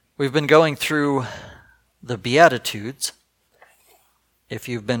We've been going through the Beatitudes. If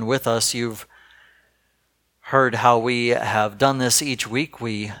you've been with us, you've heard how we have done this each week.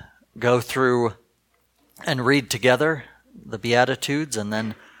 We go through and read together the Beatitudes, and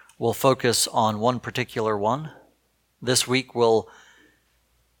then we'll focus on one particular one. This week we'll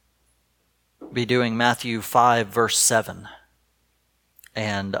be doing Matthew 5, verse 7.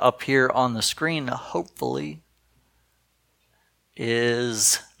 And up here on the screen, hopefully,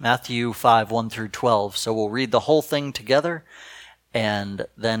 is Matthew 5, 1 through 12. So we'll read the whole thing together and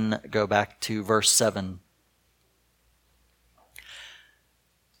then go back to verse 7.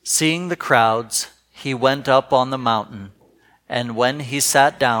 Seeing the crowds, he went up on the mountain, and when he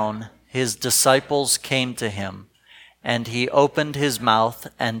sat down, his disciples came to him, and he opened his mouth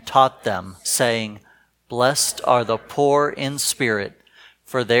and taught them, saying, Blessed are the poor in spirit,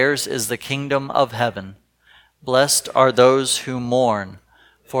 for theirs is the kingdom of heaven. Blessed are those who mourn,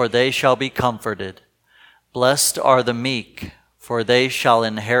 for they shall be comforted. Blessed are the meek, for they shall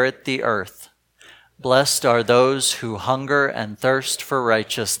inherit the earth. Blessed are those who hunger and thirst for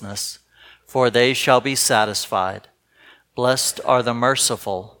righteousness, for they shall be satisfied. Blessed are the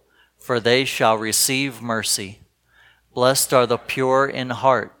merciful, for they shall receive mercy. Blessed are the pure in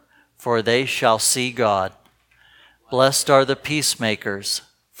heart, for they shall see God. Blessed are the peacemakers,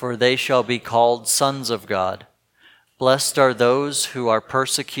 for they shall be called sons of God. Blessed are those who are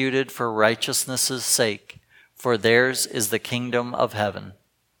persecuted for righteousness' sake, for theirs is the kingdom of heaven.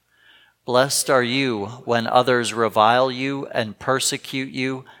 Blessed are you when others revile you and persecute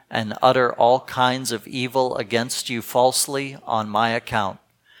you and utter all kinds of evil against you falsely on my account.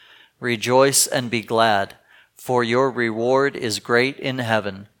 Rejoice and be glad, for your reward is great in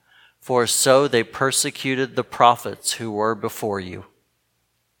heaven, for so they persecuted the prophets who were before you.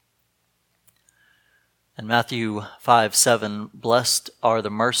 And Matthew 5, 7, Blessed are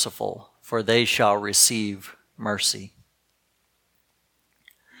the merciful, for they shall receive mercy.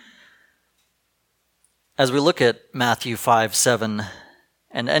 As we look at Matthew 5, 7,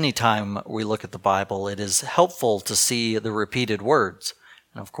 and any time we look at the Bible, it is helpful to see the repeated words.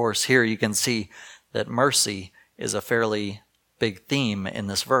 And of course, here you can see that mercy is a fairly big theme in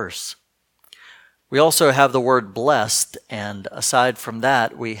this verse. We also have the word blessed, and aside from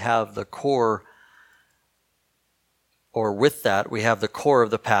that, we have the core, or with that, we have the core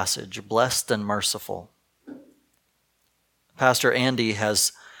of the passage, blessed and merciful. Pastor Andy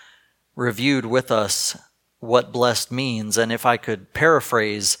has reviewed with us what blessed means, and if I could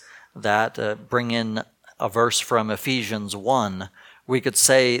paraphrase that, bring in a verse from Ephesians 1, we could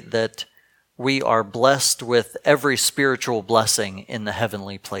say that we are blessed with every spiritual blessing in the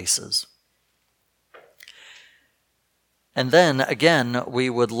heavenly places. And then, again, we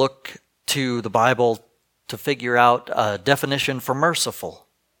would look to the Bible to figure out a definition for merciful.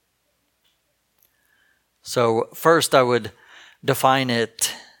 So first I would define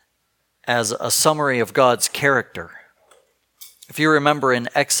it as a summary of God's character. If you remember in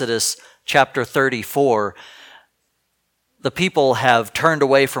Exodus chapter 34, the people have turned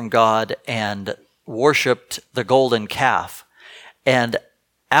away from God and worshipped the golden calf. And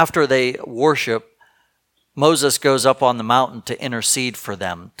after they worship, Moses goes up on the mountain to intercede for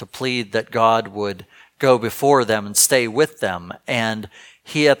them, to plead that God would go before them and stay with them. And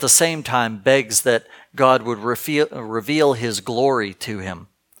he at the same time begs that God would reveal his glory to him.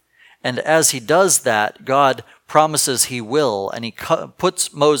 And as he does that, God promises he will, and he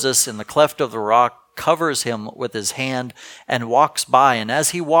puts Moses in the cleft of the rock, covers him with his hand, and walks by. And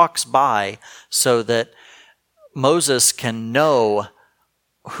as he walks by, so that Moses can know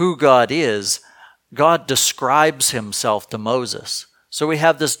who God is, God describes himself to Moses. So we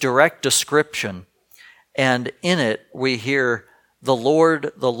have this direct description, and in it we hear, the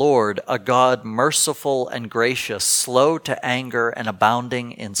Lord, a God merciful and gracious, slow to anger and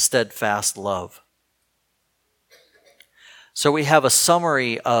abounding in steadfast love. So we have a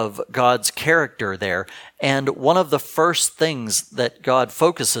summary of God's character there, and one of the first things that God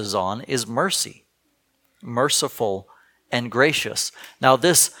focuses on is mercy, merciful and gracious. Now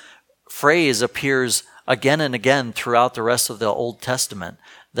this phrase appears again and again throughout the rest of the Old Testament,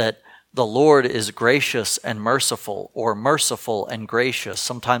 that the Lord is gracious and merciful, or merciful and gracious.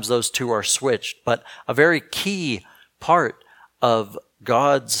 Sometimes those two are switched, but a very key part of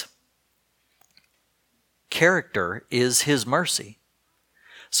God's character is his mercy.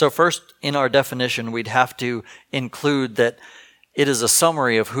 So first, in our definition, we'd have to include that it is a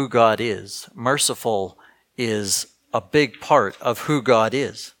summary of who God is. Merciful is a big part of who God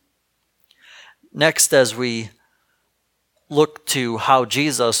is. Next, as we look to how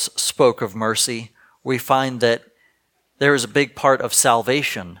Jesus spoke of mercy, we find that there is a big part of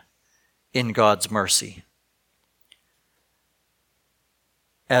salvation in God's mercy.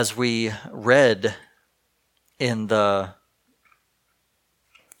 As we read in the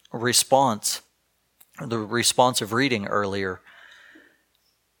responsive reading earlier,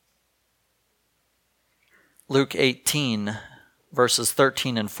 Luke 18, verses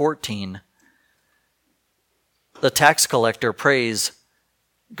 13 and 14, the tax collector prays,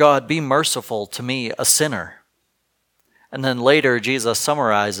 "God, be merciful to me, a sinner." And then later, Jesus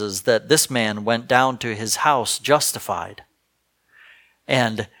summarizes that this man went down to his house justified.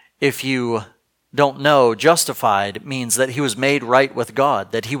 And if you don't know, justified means that he was made right with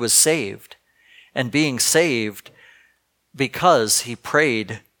God, that he was saved. And being saved because he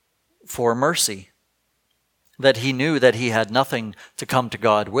prayed for mercy, that he knew that he had nothing to come to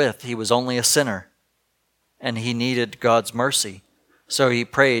God with. He was only a sinner, and he needed God's mercy. So he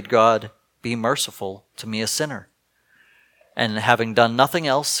prayed, "God, be merciful to me, a sinner." And having done nothing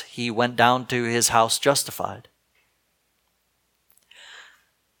else, he went down to his house justified.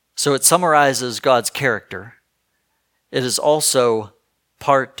 So it summarizes God's character. It is also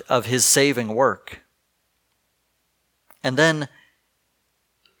part of his saving work. And then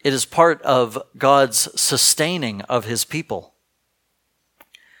it is part of God's sustaining of his people.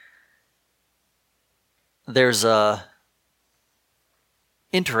 There's a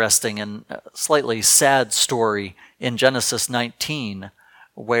interesting and slightly sad story in Genesis 19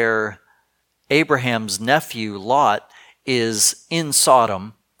 where Abraham's nephew Lot is in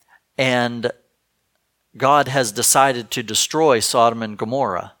Sodom, and God has decided to destroy Sodom and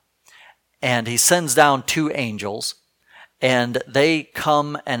Gomorrah. And he sends down 2 angels, and they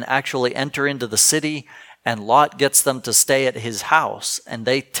come and actually enter into the city, and Lot gets them to stay at his house. And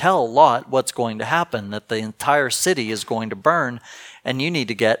they tell Lot what's going to happen, that the entire city is going to burn, and you need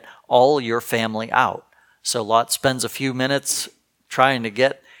to get all your family out. So Lot spends a few minutes trying to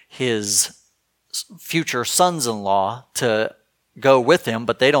get his future sons-in-law to go with him,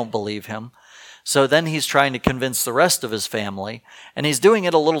 but they don't believe him. So then he's trying to convince the rest of his family, and he's doing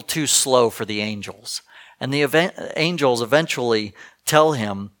it a little too slow for the angels. And the angels eventually tell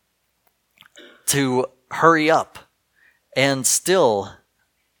him to hurry up. And still,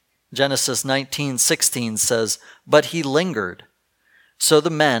 Genesis 19:16 says, "But he lingered. So the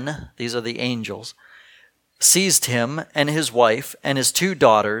men," these are the angels, "seized him and his wife and his 2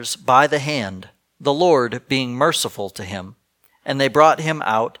 daughters by the hand, the Lord being merciful to him. And they brought him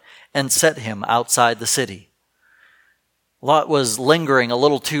out and set him outside the city." Lot was lingering a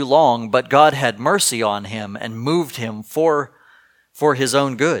little too long, but God had mercy on him and moved him for his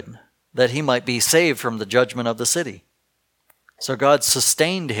own good, that he might be saved from the judgment of the city. So God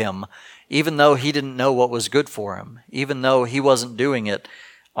sustained him, even though he didn't know what was good for him, even though he wasn't doing it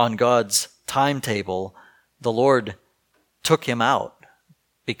on God's timetable. The Lord took him out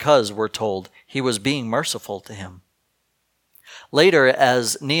because, we're told, he was being merciful to him. Later,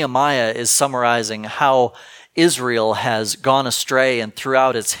 as Nehemiah is summarizing how Israel has gone astray and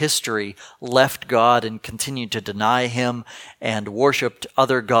throughout its history left God and continued to deny him and worshipped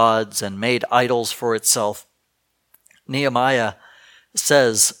other gods and made idols for itself, Nehemiah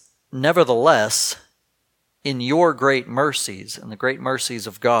says, "Nevertheless, in your great mercies, in the great mercies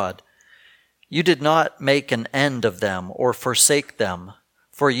of God, you did not make an end of them or forsake them,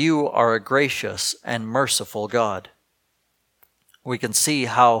 for you are a gracious and merciful God." We can see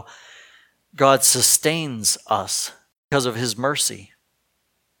how God sustains us because of his mercy.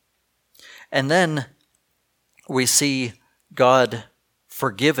 And then we see God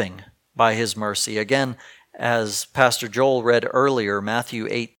forgiving by his mercy. Again, as Pastor Joel read earlier, Matthew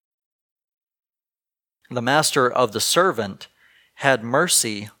 8, the master of the servant had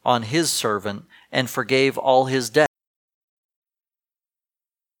mercy on his servant and forgave all his debt.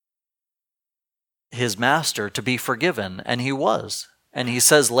 His master to be forgiven, and he was. And he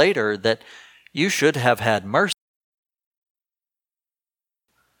says later that you should have had mercy.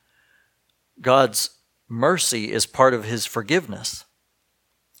 God's mercy is part of his forgiveness.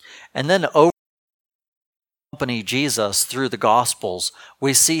 And then accompany Jesus through the Gospels,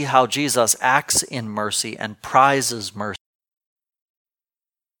 we see how Jesus acts in mercy and prizes mercy.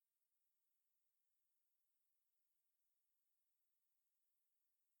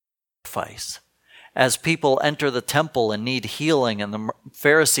 As people enter the temple and need healing, and the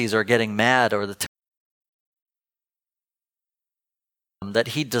Pharisees are getting mad, or that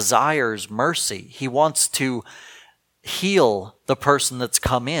he desires mercy. He wants to heal the person that's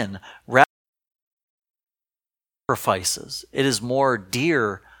come in rather than sacrifices. It is more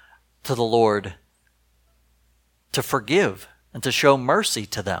dear to the Lord to forgive and to show mercy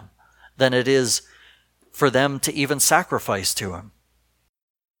to them than it is for them to even sacrifice to him.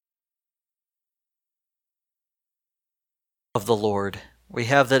 of the Lord. We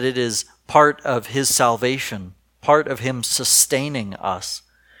have that it is part of his salvation, part of him sustaining us,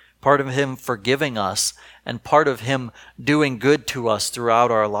 part of him forgiving us, and part of him doing good to us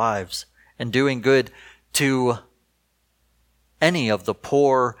throughout our lives, and doing good to any of the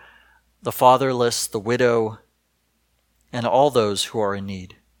poor, the fatherless, the widow, and all those who are in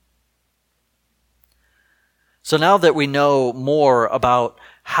need. So now that we know more about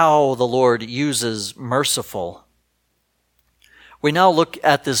how the Lord uses merciful, we now look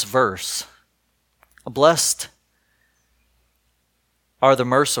at this verse. Blessed are the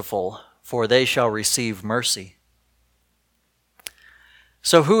merciful, for they shall receive mercy.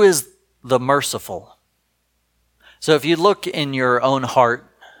 So who is the merciful? So if you look in your own heart,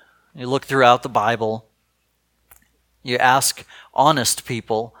 you look throughout the Bible, you ask honest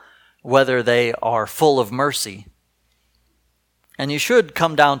people whether they are full of mercy. And you should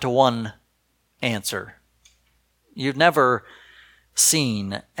come down to one answer. You've never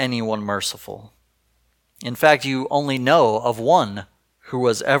seen anyone merciful. In fact, you only know of one who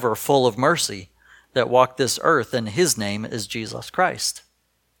was ever full of mercy that walked this earth, and his name is Jesus Christ.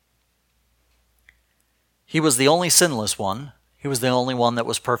 He was the only sinless one. He was the only one that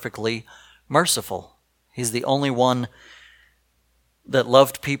was perfectly merciful. He's the only one that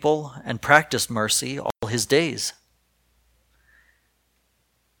loved people and practiced mercy all his days.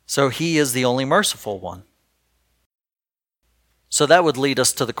 So he is the only merciful one. So that would lead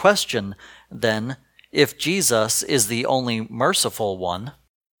us to the question, then, if Jesus is the only merciful one,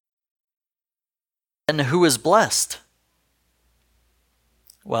 then who is blessed?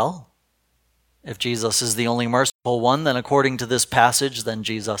 Well, if Jesus is the only merciful one, then according to this passage, then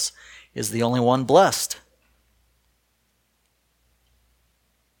Jesus is the only one blessed.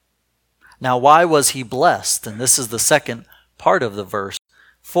 Now, why was he blessed? And this is the second part of the verse.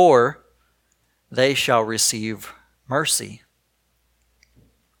 For they shall receive mercy.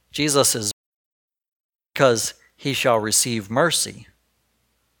 Jesus is because he shall receive mercy.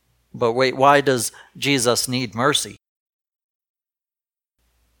 But wait, why does Jesus need mercy?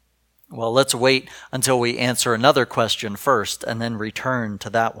 Well, let's wait until we answer another question first and then return to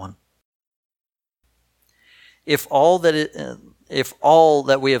that one. If all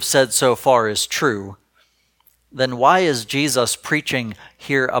that we have said so far is true, then why is Jesus preaching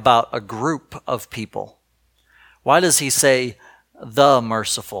here about a group of people? Why does he say the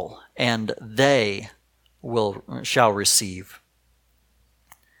merciful and they shall receive?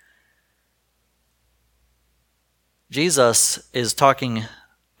 Jesus is talking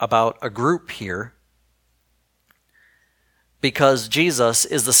about a group here because Jesus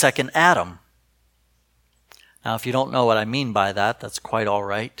is the second Adam. Now, if you don't know what I mean by that, that's quite all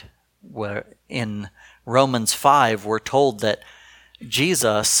right. Where in Romans 5, we're told that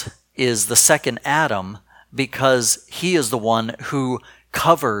Jesus is the second Adam because he is the one who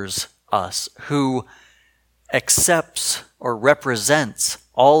covers us, who accepts or represents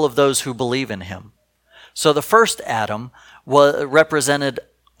all of those who believe in him. So the first Adam represented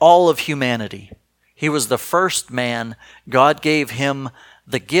all of humanity. He was the first man. God gave him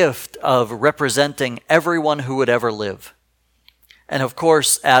the gift of representing everyone who would ever live. And of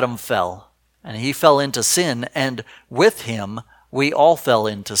course, Adam fell, and he fell into sin, and with him, we all fell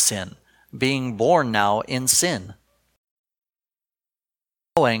into sin, being born now in sin,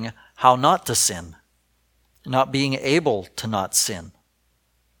 knowing how not to sin, not being able to not sin.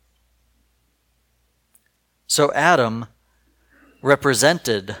 So Adam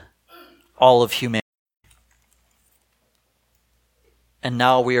represented all of humanity. And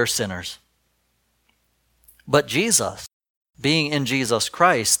now we are sinners. But Jesus, being in Jesus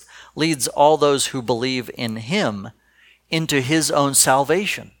Christ, leads all those who believe in him into his own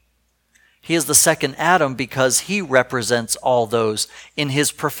salvation. He is the second Adam because he represents all those in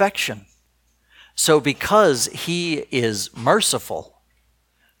his perfection. So because he is merciful,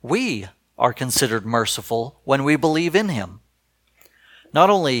 we are considered merciful when we believe in him. Not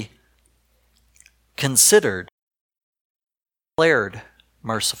only considered, declared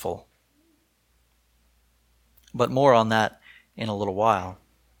merciful. But more on that in a little while.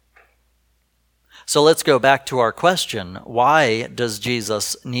 So let's go back to our question. Why does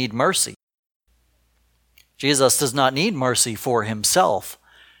Jesus need mercy? Jesus does not need mercy for himself,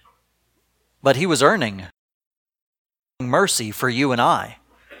 but he was earning mercy for you and I,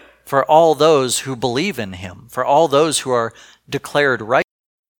 for all those who believe in him, for all those who are declared right,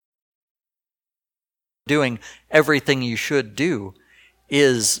 doing everything you should do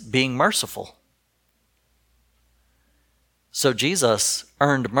is being merciful. So Jesus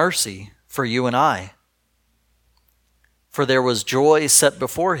earned mercy for you and I. For there was joy set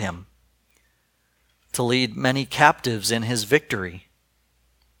before him. to lead many captives in his victory,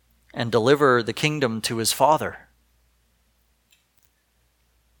 and deliver the kingdom to his Father,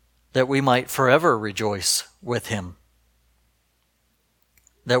 that we might forever rejoice with him,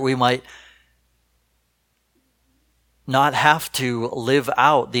 that we might not have to live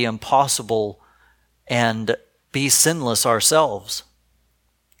out the impossible and be sinless ourselves,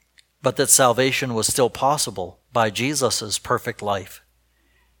 but that salvation was still possible by Jesus' perfect life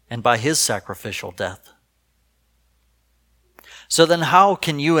and by his sacrificial death. So then how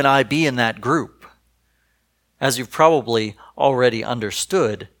can you and I be in that group? As you've probably already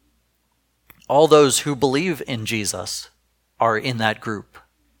understood, all those who believe in Jesus are in that group.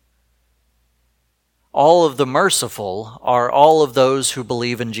 All of the merciful are all of those who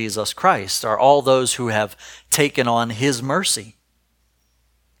believe in Jesus Christ, are all those who have taken on his mercy.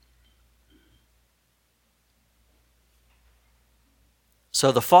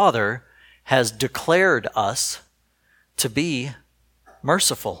 So the Father has declared us to be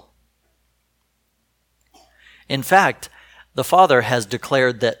merciful. In fact, the Father has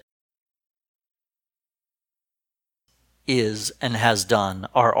declared that is and has done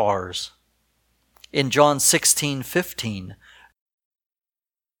are ours. In John 16:15,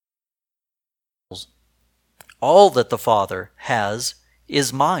 all that the Father has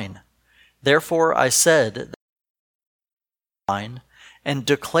is mine. Therefore I said, mine, and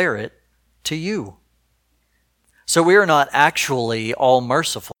declare it to you. So we are not actually all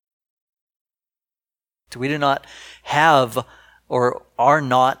merciful. We do not have or are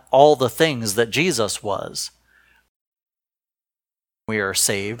not all the things that Jesus was. We are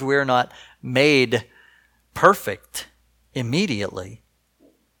saved. We are not made perfect immediately,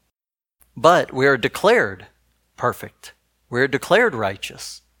 but we are declared perfect. We are declared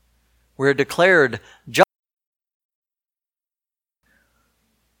righteous. We are declared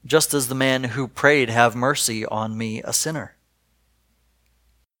just as the man who prayed, "Have mercy on me, a sinner."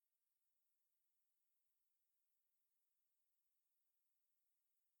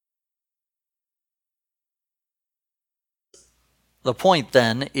 The point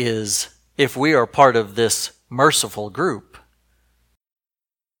then is, if we are part of this merciful group,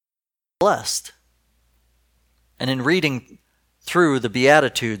 blessed. And in reading through the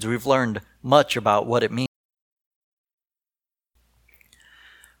Beatitudes, we've learned much about what it means.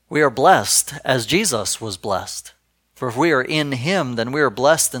 We are blessed as Jesus was blessed. For if we are in him, then we are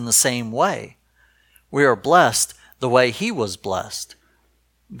blessed in the same way. We are blessed the way he was blessed,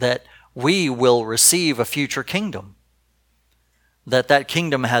 that we will receive a future kingdom, that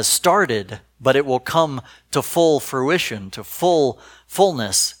kingdom has started, but it will come to full fruition, to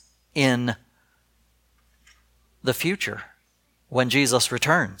fullness in the future when Jesus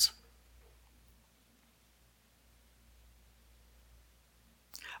returns.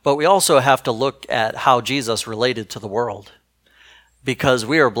 But we also have to look at how Jesus related to the world, because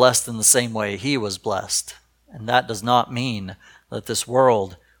we are blessed in the same way he was blessed. And that does not mean that this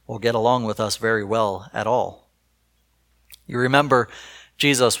world will get along with us very well at all. You remember,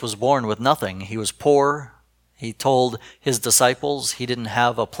 Jesus was born with nothing. He was poor. He told his disciples he didn't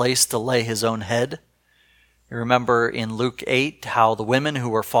have a place to lay his own head. You remember in Luke 8 how the women who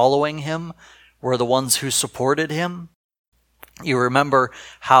were following him were the ones who supported him. You remember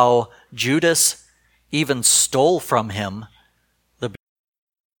how Judas even stole from him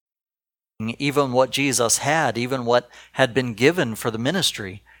even what Jesus had, even what had been given for the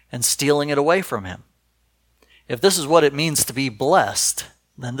ministry, and stealing it away from him. If this is what it means to be blessed,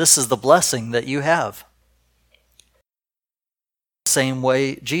 then this is the blessing that you have. The same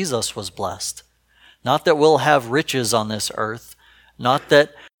way Jesus was blessed. Not that we'll have riches on this earth, not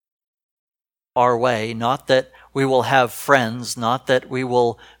that our way, not that we will have friends, not that we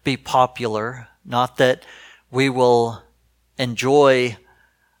will be popular, not that we will enjoy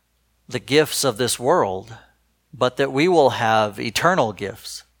the gifts of this world, but that we will have eternal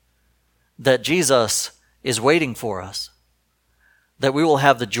gifts, that Jesus is waiting for us, that we will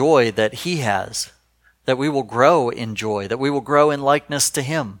have the joy that he has, that we will grow in joy, that we will grow in likeness to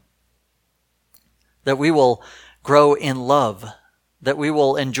him, that we will grow in love, that we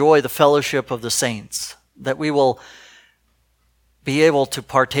will enjoy the fellowship of the saints, that we will be able to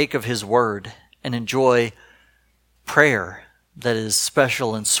partake of his word and enjoy prayer that is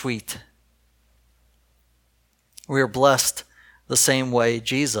special and sweet. We are blessed the same way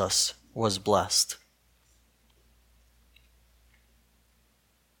Jesus was blessed.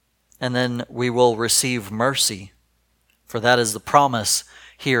 And then we will receive mercy, for that is the promise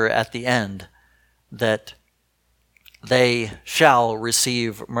here at the end, that they shall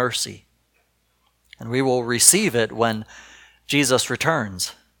receive mercy. And we will receive it when Jesus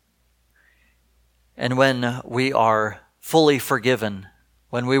returns. and when we are fully forgiven,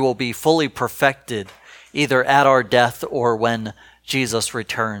 when we will be fully perfected, either at our death or when Jesus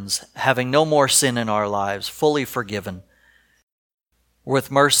returns, having no more sin in our lives, fully forgiven,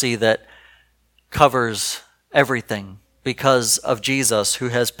 with mercy that covers everything because of Jesus, who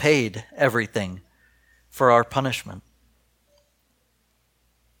has paid everything for our punishment.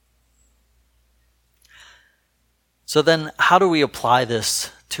 So then, how do we apply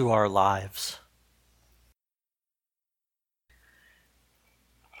this to our lives?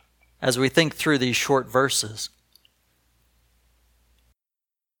 As we think through these short verses,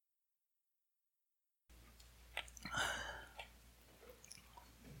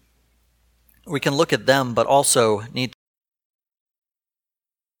 we can look at them, but also need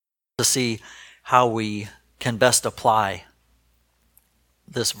to see how we can best apply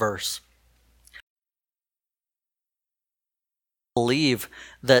this verse. Believe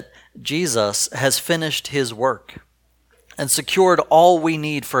that Jesus has finished his work and secured all we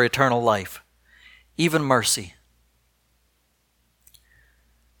need for eternal life, even mercy.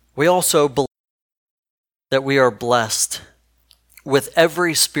 We also believe that we are blessed with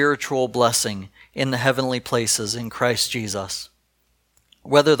every spiritual blessing in the heavenly places in Christ Jesus.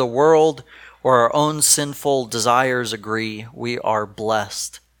 Whether the world or our own sinful desires agree, we are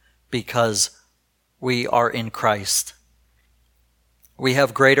blessed because we are in Christ. We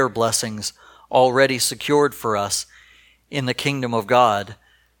have greater blessings already secured for us in the kingdom of God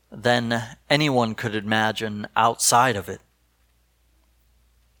than anyone could imagine outside of it.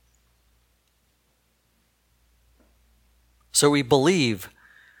 So we believe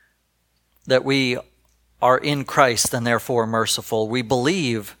that we are in Christ and therefore merciful. We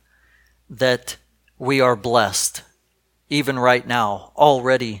believe that we are blessed, even right now,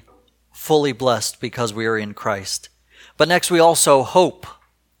 already fully blessed because we are in Christ. But next we also hope,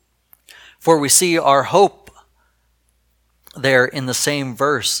 for we see our hope there in the same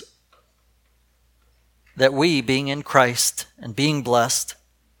verse, that we, being in Christ and being blessed,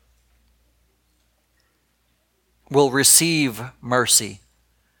 will receive mercy,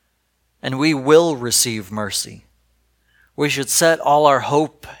 and we will receive mercy. We should set all our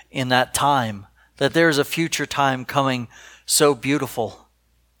hope in that time, that there is a future time coming so beautiful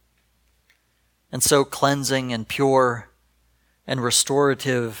and so cleansing and pure and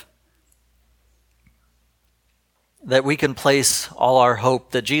restorative, that we can place all our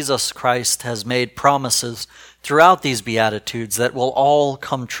hope that Jesus Christ has made promises throughout these Beatitudes that will all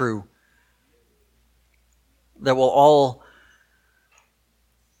come true, that will all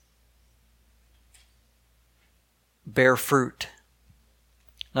bear fruit,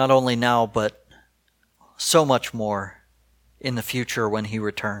 not only now, but so much more in the future when he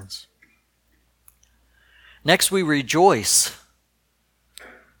returns. Next, we rejoice.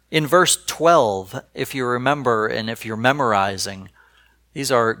 In verse 12, if you remember and if you're memorizing, these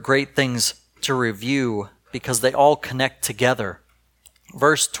are great things to review because they all connect together.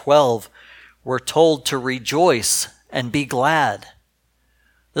 Verse 12, we're told to rejoice and be glad.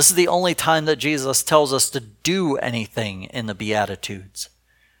 This is the only time that Jesus tells us to do anything in the Beatitudes.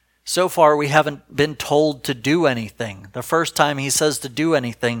 So far, we haven't been told to do anything. The first time he says to do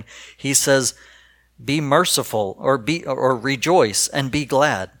anything, he says, be merciful or rejoice and be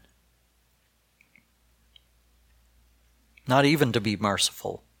glad. Not even to be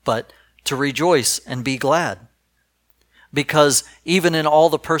merciful, but to rejoice and be glad. Because even in all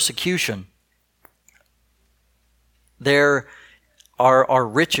the persecution, there are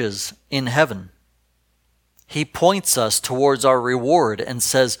riches in heaven. He points us towards our reward and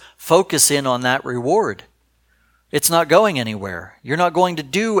says, focus in on that reward. It's not going anywhere. You're not going to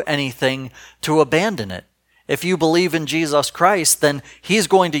do anything to abandon it. If you believe in Jesus Christ, then he's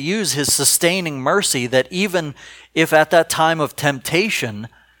going to use his sustaining mercy that even if at that time of temptation,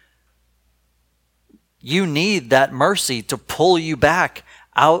 you need that mercy to pull you back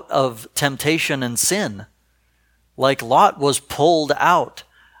out of temptation and sin. Like Lot was pulled out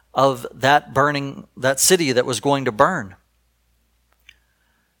of that city that was going to burn.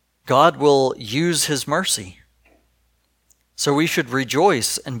 God will use his mercy. So we should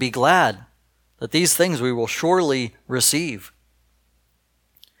rejoice and be glad that these things we will surely receive.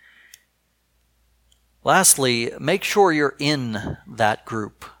 Lastly, make sure you're in that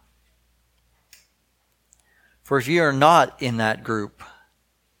group. For if you are not in that group,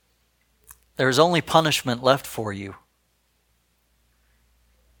 there is only punishment left for you.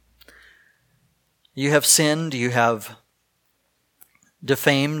 You have sinned, you have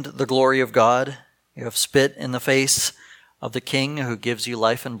defamed the glory of God, you have spit in the face of the King who gives you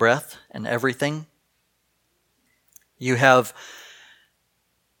life and breath and everything. You have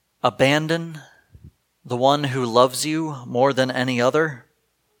abandoned the one who loves you more than any other,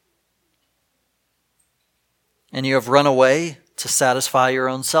 and you have run away to satisfy your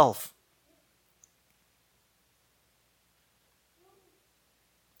own self.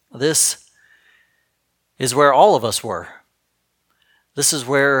 This is where all of us were. This is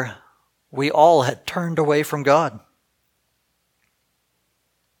where we all had turned away from God.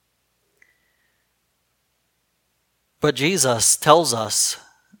 But Jesus tells us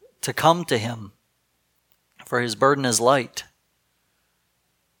to come to him, for his burden is light,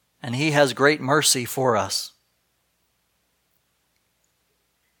 and he has great mercy for us.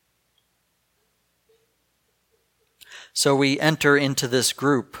 So we enter into this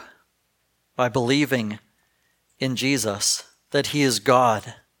group by believing in Jesus, that he is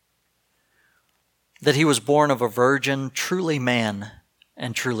God, that he was born of a virgin, truly man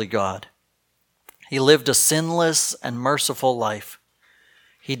and truly God. He lived a sinless and merciful life.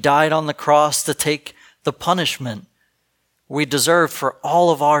 He died on the cross to take the punishment we deserved for all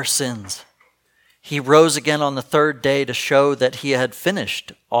of our sins. He rose again on the third day to show that he had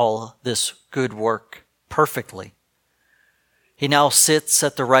finished all this good work perfectly. He now sits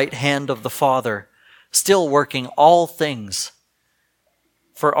at the right hand of the Father, still working all things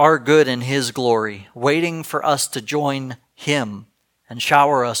for our good and his glory, waiting for us to join him and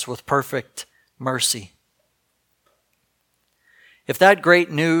shower us with perfect mercy. If that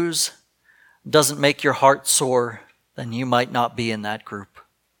great news doesn't make your heart sore, then you might not be in that group.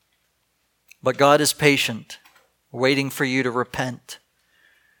 But God is patient, waiting for you to repent.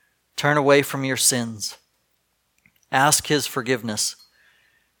 Turn away from your sins. Ask his forgiveness,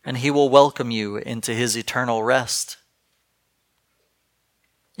 and he will welcome you into his eternal rest.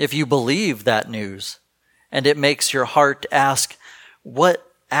 If you believe that news, and it makes your heart ask, what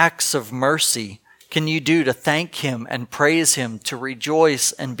acts of mercy can you do to thank him and praise him, to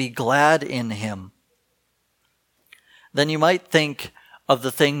rejoice and be glad in him? Then you might think of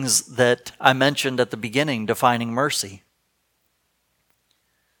the things that I mentioned at the beginning defining mercy.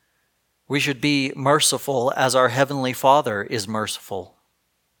 We should be merciful as our Heavenly Father is merciful,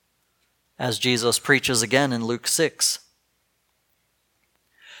 as Jesus preaches again in Luke 6.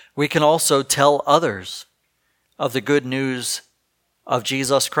 We can also tell others of the good news of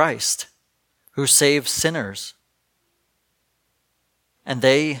Jesus Christ, who saves sinners. And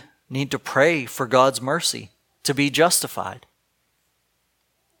they need to pray for God's mercy to be justified.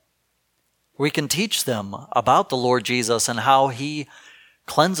 We can teach them about the Lord Jesus and how he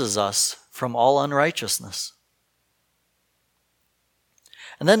cleanses us from all unrighteousness.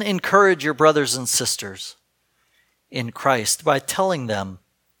 And then encourage your brothers and sisters in Christ by telling them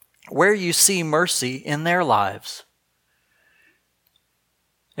where you see mercy in their lives.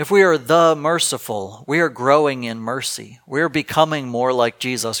 If we are the merciful, we are growing in mercy. We are becoming more like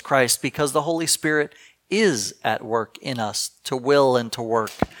Jesus Christ because the Holy Spirit is at work in us to will and to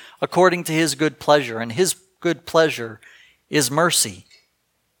work according to his good pleasure, and his good pleasure is mercy.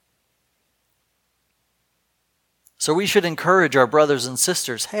 So we should encourage our brothers and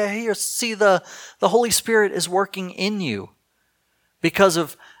sisters, hey, here, see the Holy Spirit is working in you because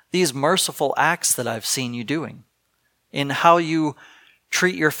of these merciful acts that I've seen you doing, in how you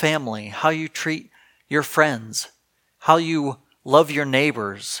treat your family, how you treat your friends, how you love your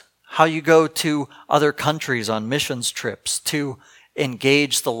neighbors, how you go to other countries on missions trips to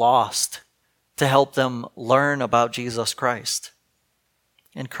engage the lost, to help them learn about Jesus Christ.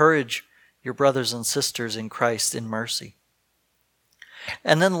 Encourage your brothers and sisters in Christ in mercy.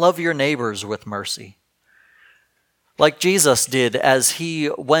 And then love your neighbors with mercy. Like Jesus did as he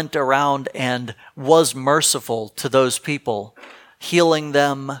went around and was merciful to those people, healing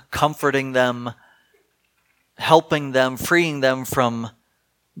them, comforting them, helping them, freeing them from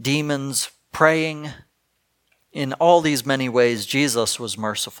demons, praying. In all these many ways, Jesus was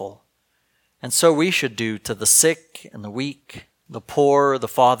merciful. And so we should do to the sick and the weak, the poor, the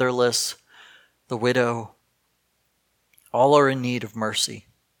fatherless, the widow. All are in need of mercy.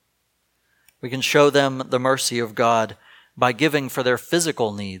 We can show them the mercy of God by giving for their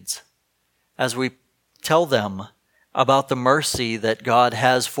physical needs, as we tell them about the mercy that God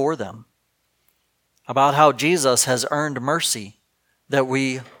has for them, about how Jesus has earned mercy that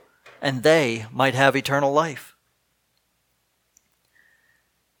we and they might have eternal life.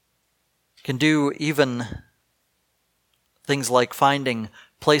 Can do even things like finding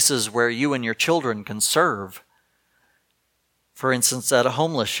places where you and your children can serve. For instance, at a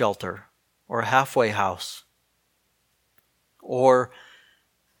homeless shelter or a halfway house, or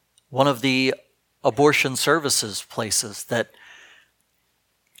one of the abortion services places that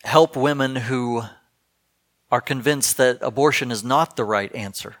help women who are convinced that abortion is not the right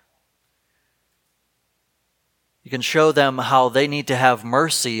answer. You can show them how they need to have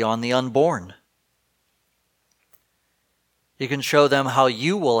mercy on the unborn. You can show them how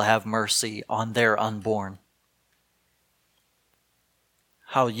you will have mercy on their unborn.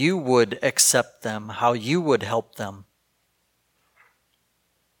 How you would accept them, how you would help them.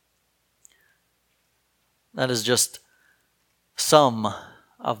 That is just some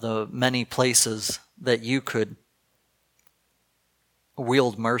of the many places that you could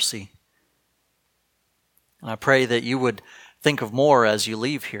wield mercy. And I pray that you would think of more as you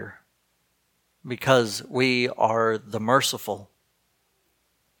leave here, because we are the merciful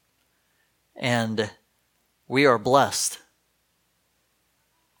and we are blessed,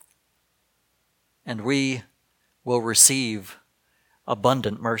 and we will receive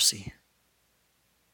abundant mercy.